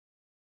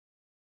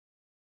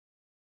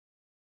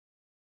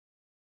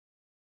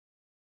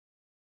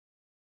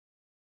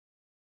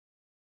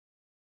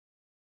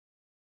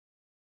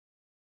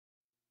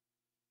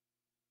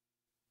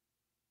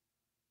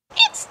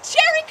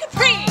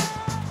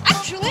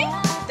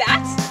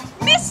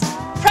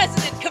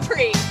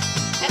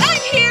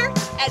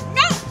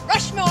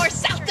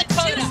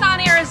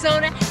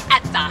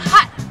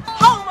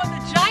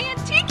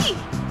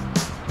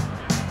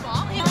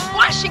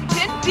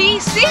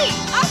D.C.,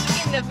 up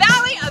in the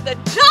valley of the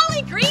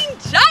Jolly Green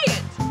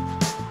Giant.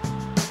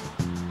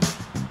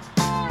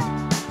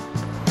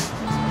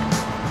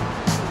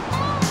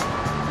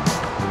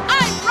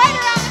 I'm right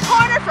around the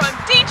corner from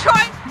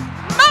Detroit,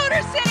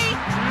 Motor City,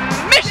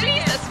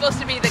 Michigan. That's supposed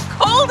to be the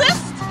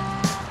coldest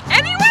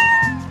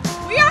anywhere.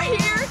 We are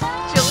here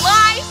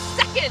July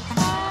 2nd,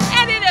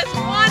 and it is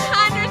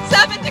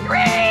 107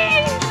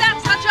 degrees.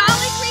 That's the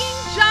Jolly Green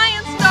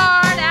Giant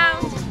start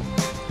out.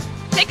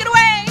 Take it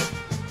away.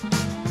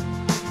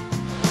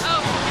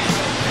 Oh.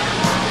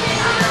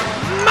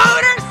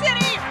 Motor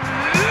City,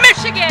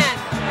 Michigan,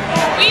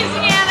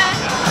 Louisiana,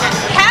 and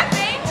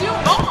Cafe du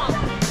Monde.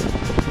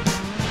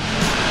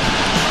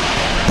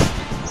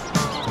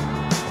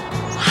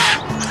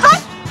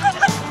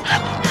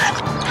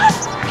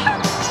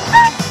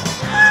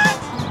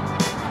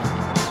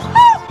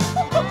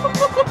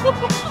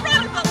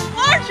 That is the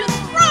largest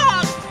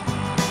frog!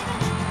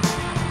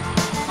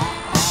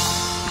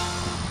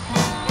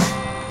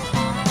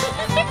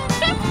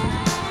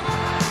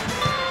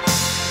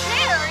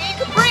 Cherry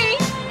Capri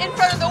in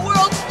front of the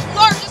world's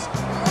largest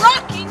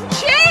rocking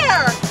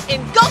chair in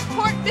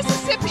Gulfport,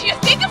 Mississippi. Do you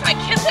think if I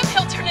kiss him,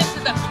 he'll turn into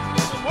the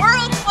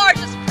world's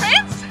largest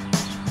prince?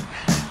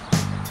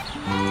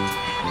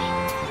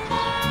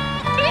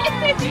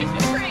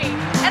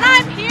 And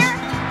I'm here.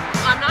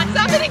 I'm not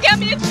stopping to get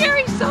me a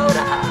cherry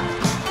soda.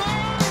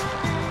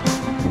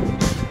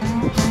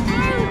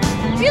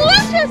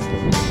 Delicious!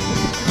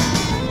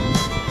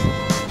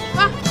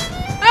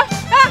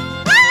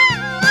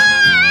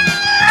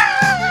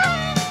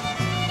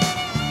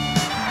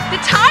 The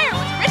tire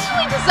was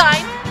originally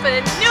designed for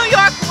the New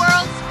York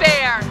World's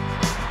Fair.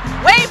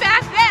 Way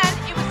back then,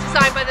 it was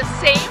designed by the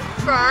same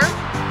firm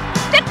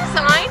that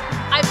designed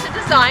I've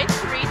designed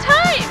 3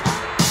 times.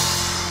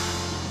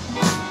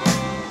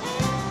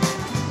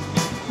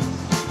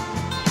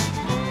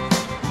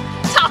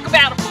 Talk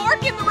about a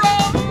fork in the road.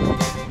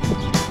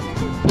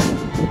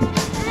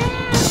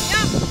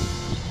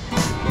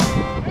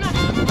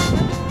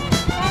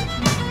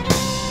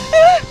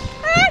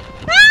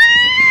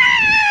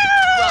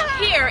 Well,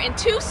 here in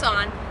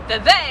Tucson, the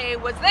they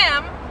was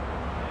them,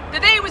 the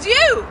they was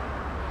you.